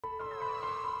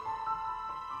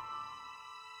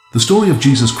The story of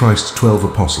Jesus Christ's 12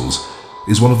 apostles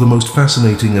is one of the most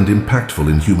fascinating and impactful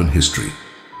in human history.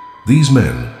 These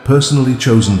men, personally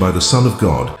chosen by the Son of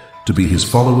God to be his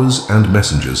followers and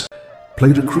messengers,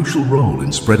 played a crucial role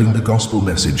in spreading the gospel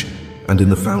message and in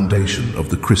the foundation of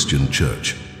the Christian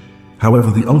church.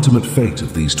 However, the ultimate fate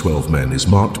of these 12 men is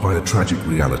marked by a tragic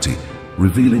reality,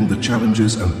 revealing the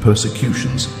challenges and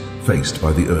persecutions faced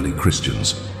by the early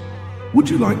Christians. Would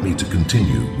you like me to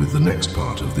continue with the next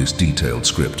part of this detailed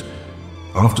script?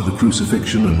 After the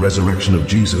crucifixion and resurrection of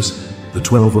Jesus, the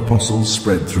 12 apostles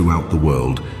spread throughout the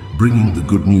world, bringing the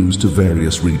good news to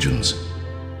various regions.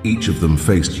 Each of them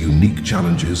faced unique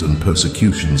challenges and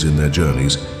persecutions in their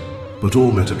journeys, but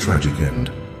all met a tragic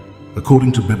end.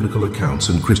 According to biblical accounts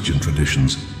and Christian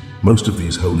traditions, most of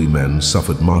these holy men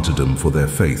suffered martyrdom for their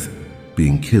faith,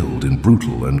 being killed in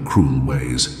brutal and cruel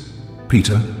ways.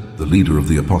 Peter, the leader of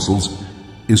the apostles,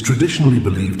 is traditionally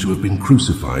believed to have been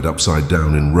crucified upside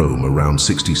down in Rome around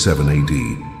 67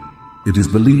 AD. It is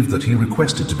believed that he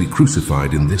requested to be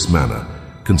crucified in this manner,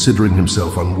 considering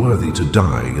himself unworthy to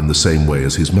die in the same way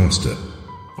as his master.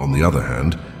 On the other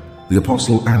hand, the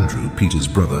apostle Andrew, Peter's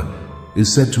brother,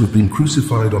 is said to have been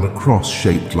crucified on a cross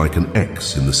shaped like an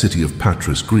X in the city of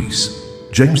Patras, Greece.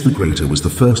 James the Greater was the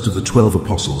first of the 12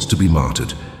 apostles to be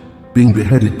martyred, being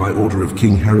beheaded by order of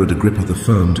King Herod Agrippa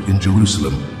I in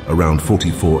Jerusalem around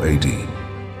 44 AD.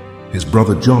 His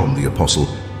brother John the Apostle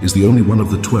is the only one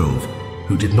of the 12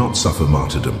 who did not suffer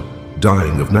martyrdom,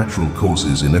 dying of natural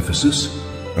causes in Ephesus,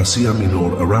 Asia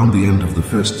Minor around the end of the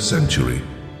 1st century.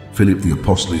 Philip the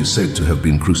Apostle is said to have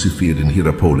been crucified in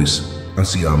Hierapolis,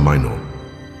 Asia Minor.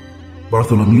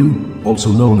 Bartholomew, also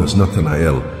known as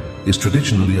Nathanael, is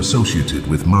traditionally associated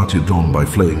with martyrdom by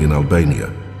flaying in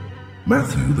Albania.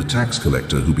 Matthew, the tax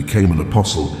collector who became an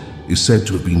apostle, is said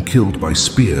to have been killed by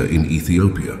spear in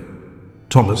Ethiopia.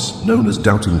 Thomas, known as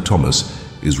Doubting Thomas,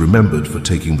 is remembered for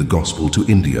taking the gospel to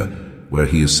India, where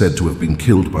he is said to have been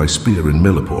killed by spear in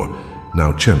Millipore,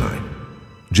 now Chennai.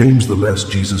 James the Less,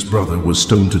 Jesus' brother, was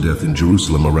stoned to death in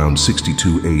Jerusalem around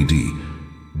 62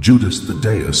 AD. Judas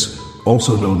Thaddeus,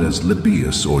 also known as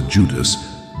Lebbeus or Judas,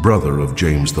 brother of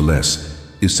James the Less,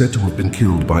 is said to have been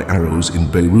killed by arrows in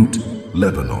Beirut,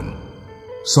 Lebanon.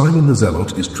 Simon the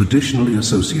Zealot is traditionally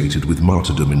associated with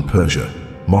martyrdom in Persia,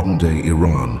 modern-day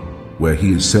Iran, where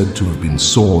he is said to have been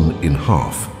sawn in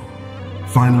half.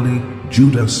 Finally,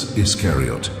 Judas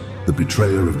Iscariot, the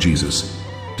betrayer of Jesus,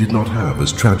 did not have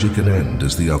as tragic an end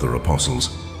as the other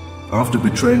apostles. After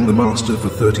betraying the master for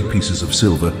 30 pieces of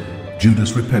silver,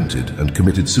 Judas repented and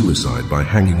committed suicide by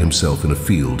hanging himself in a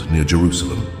field near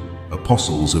Jerusalem.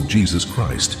 Apostles of Jesus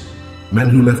Christ, men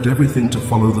who left everything to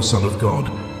follow the Son of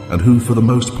God, and who for the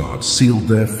most part sealed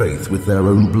their faith with their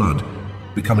own blood,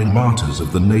 becoming martyrs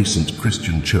of the nascent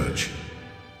Christian church.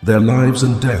 Their lives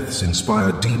and deaths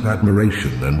inspire deep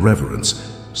admiration and reverence,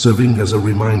 serving as a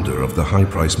reminder of the high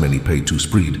price many paid to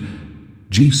spread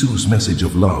Jesus' message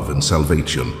of love and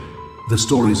salvation. The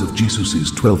stories of Jesus'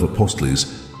 12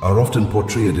 apostles are often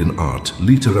portrayed in art,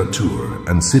 literature,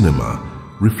 and cinema,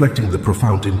 reflecting the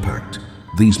profound impact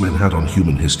these men had on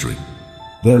human history.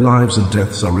 Their lives and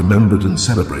deaths are remembered and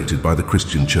celebrated by the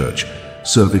Christian Church,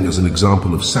 serving as an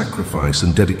example of sacrifice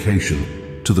and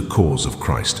dedication to the cause of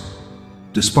Christ.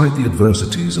 Despite the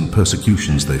adversities and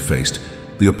persecutions they faced,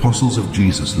 the apostles of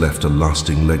Jesus left a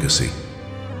lasting legacy.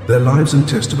 Their lives and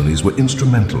testimonies were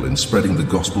instrumental in spreading the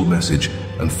gospel message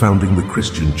and founding the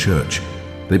Christian Church.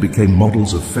 They became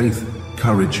models of faith,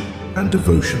 courage, and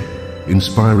devotion,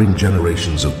 inspiring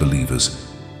generations of believers.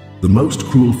 The most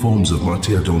cruel forms of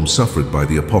martyrdom suffered by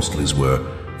the apostles were,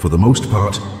 for the most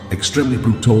part, extremely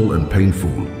brutal and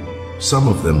painful. Some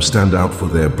of them stand out for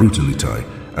their brutality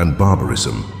and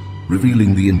barbarism,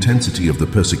 revealing the intensity of the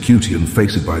persecution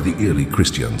faced by the early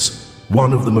Christians.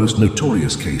 One of the most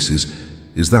notorious cases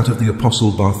is that of the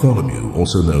apostle Bartholomew,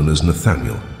 also known as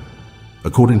Nathanael.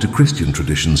 According to Christian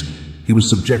traditions, he was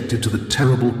subjected to the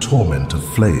terrible torment of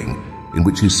flaying, in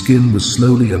which his skin was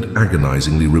slowly and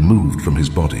agonizingly removed from his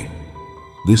body.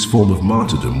 This form of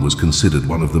martyrdom was considered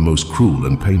one of the most cruel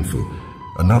and painful.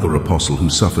 Another apostle who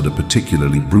suffered a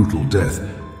particularly brutal death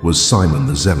was Simon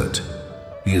the Zealot.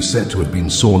 He is said to have been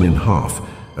sawn in half,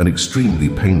 an extremely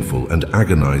painful and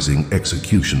agonizing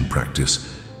execution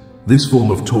practice. This form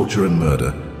of torture and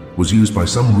murder was used by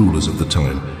some rulers of the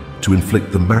time to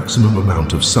inflict the maximum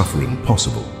amount of suffering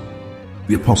possible.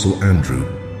 The apostle Andrew,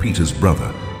 Peter's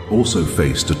brother, also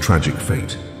faced a tragic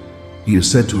fate. He is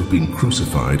said to have been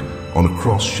crucified on a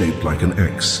cross shaped like an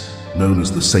X, known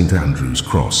as the St. Andrew's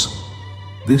Cross.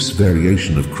 This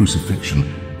variation of crucifixion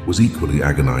was equally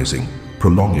agonizing,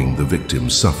 prolonging the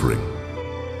victim's suffering.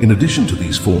 In addition to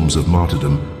these forms of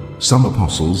martyrdom, some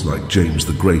apostles, like James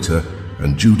the Greater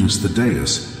and Judas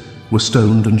Thaddeus, were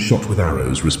stoned and shot with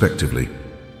arrows, respectively.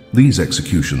 These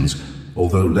executions,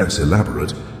 although less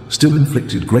elaborate, still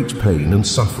inflicted great pain and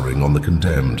suffering on the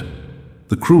condemned.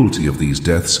 The cruelty of these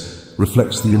deaths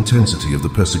reflects the intensity of the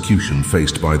persecution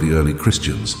faced by the early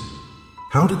Christians.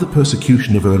 How did the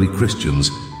persecution of early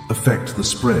Christians affect the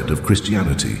spread of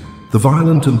Christianity? The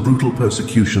violent and brutal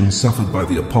persecution suffered by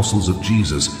the apostles of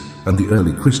Jesus and the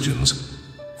early Christians,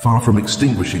 far from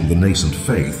extinguishing the nascent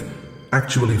faith,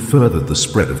 actually furthered the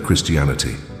spread of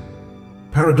Christianity.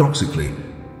 Paradoxically,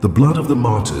 the blood of the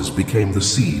martyrs became the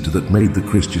seed that made the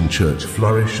Christian church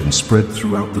flourish and spread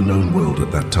throughout the known world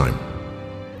at that time.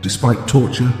 Despite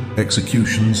torture,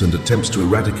 executions, and attempts to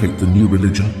eradicate the new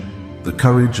religion, the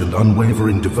courage and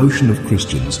unwavering devotion of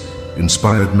Christians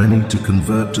inspired many to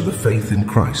convert to the faith in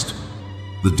Christ.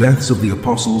 The deaths of the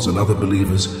apostles and other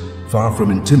believers, far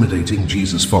from intimidating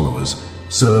Jesus' followers,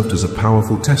 served as a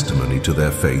powerful testimony to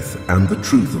their faith and the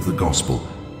truth of the gospel.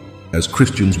 As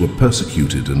Christians were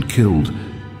persecuted and killed,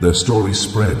 their stories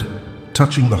spread,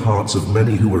 touching the hearts of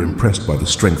many who were impressed by the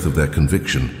strength of their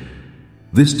conviction.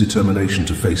 This determination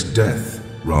to face death,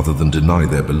 rather than deny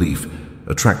their belief,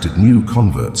 attracted new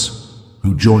converts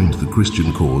who joined the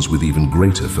Christian cause with even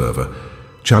greater fervor,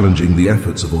 challenging the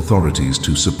efforts of authorities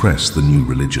to suppress the new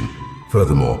religion.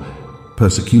 Furthermore,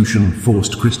 persecution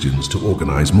forced Christians to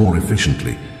organize more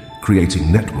efficiently,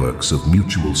 creating networks of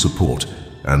mutual support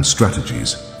and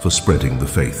strategies for spreading the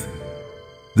faith.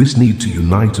 This need to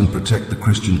unite and protect the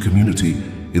Christian community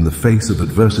in the face of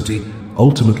adversity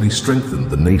ultimately strengthened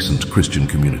the nascent Christian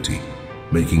community,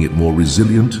 making it more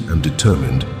resilient and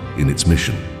determined in its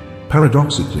mission.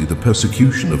 Paradoxically, the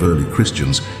persecution of early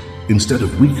Christians, instead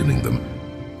of weakening them,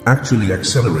 actually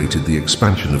accelerated the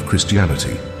expansion of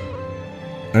Christianity.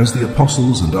 As the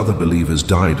apostles and other believers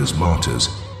died as martyrs,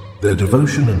 their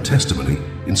devotion and testimony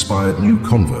inspired new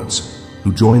converts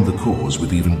who joined the cause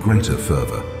with even greater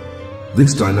fervor.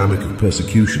 This dynamic of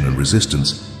persecution and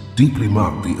resistance deeply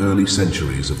marked the early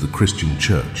centuries of the Christian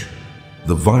church.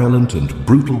 The violent and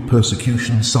brutal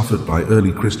persecution suffered by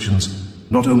early Christians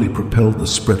not only propelled the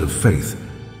spread of faith,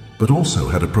 but also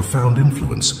had a profound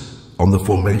influence on the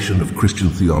formation of Christian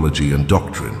theology and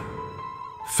doctrine.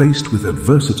 Faced with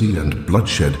adversity and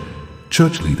bloodshed,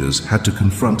 church leaders had to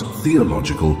confront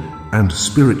theological and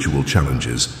spiritual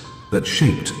challenges that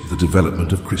shaped the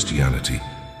development of Christianity.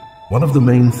 One of the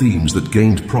main themes that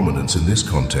gained prominence in this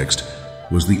context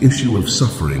was the issue of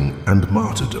suffering and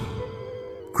martyrdom.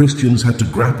 Christians had to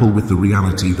grapple with the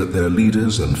reality that their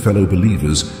leaders and fellow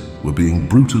believers were being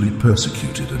brutally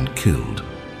persecuted and killed.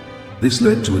 This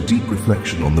led to a deep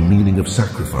reflection on the meaning of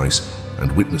sacrifice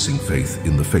and witnessing faith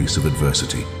in the face of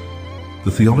adversity.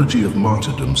 The theology of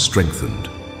martyrdom strengthened,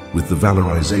 with the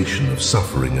valorization of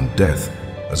suffering and death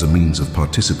as a means of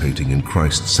participating in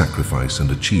Christ's sacrifice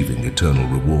and achieving eternal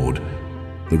reward.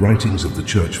 The writings of the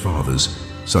Church Fathers,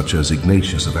 such as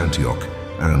Ignatius of Antioch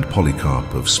and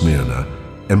Polycarp of Smyrna,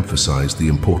 emphasized the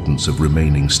importance of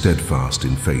remaining steadfast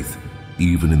in faith,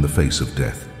 even in the face of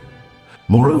death.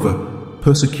 Moreover,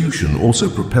 persecution also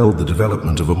propelled the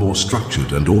development of a more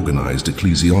structured and organized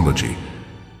ecclesiology.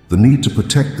 The need to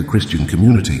protect the Christian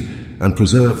community and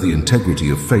preserve the integrity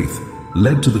of faith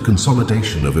led to the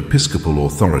consolidation of episcopal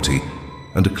authority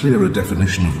and a clearer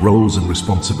definition of roles and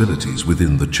responsibilities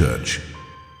within the church.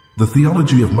 The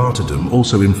theology of martyrdom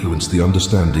also influenced the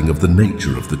understanding of the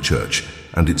nature of the church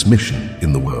and its mission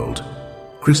in the world.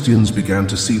 Christians began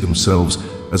to see themselves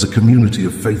as a community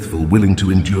of faithful willing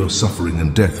to endure suffering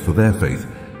and death for their faith,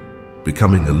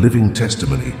 becoming a living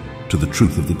testimony to the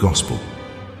truth of the gospel.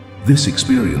 This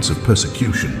experience of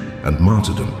persecution and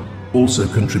martyrdom also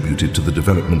contributed to the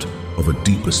development of a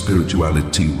deeper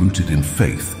spirituality rooted in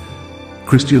faith.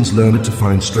 Christians learned to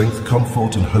find strength,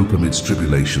 comfort, and hope amidst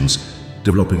tribulations,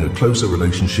 developing a closer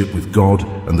relationship with God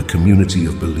and the community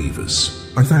of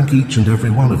believers. I thank each and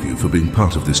every one of you for being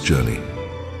part of this journey.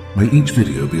 May each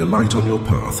video be a light on your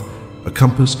path, a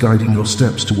compass guiding your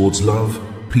steps towards love,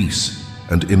 peace,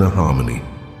 and inner harmony.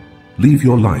 Leave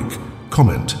your like,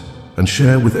 comment, and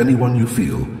share with anyone you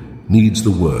feel needs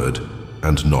the word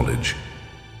and knowledge.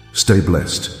 Stay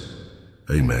blessed.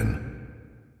 Amen.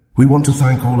 We want to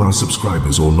thank all our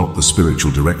subscribers or Not the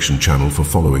Spiritual Direction channel for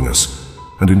following us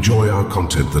and enjoy our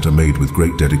content that are made with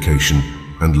great dedication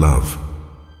and love.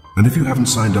 And if you haven't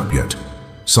signed up yet,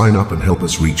 sign up and help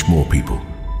us reach more people.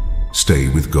 Stay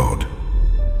with God.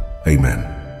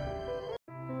 Amen.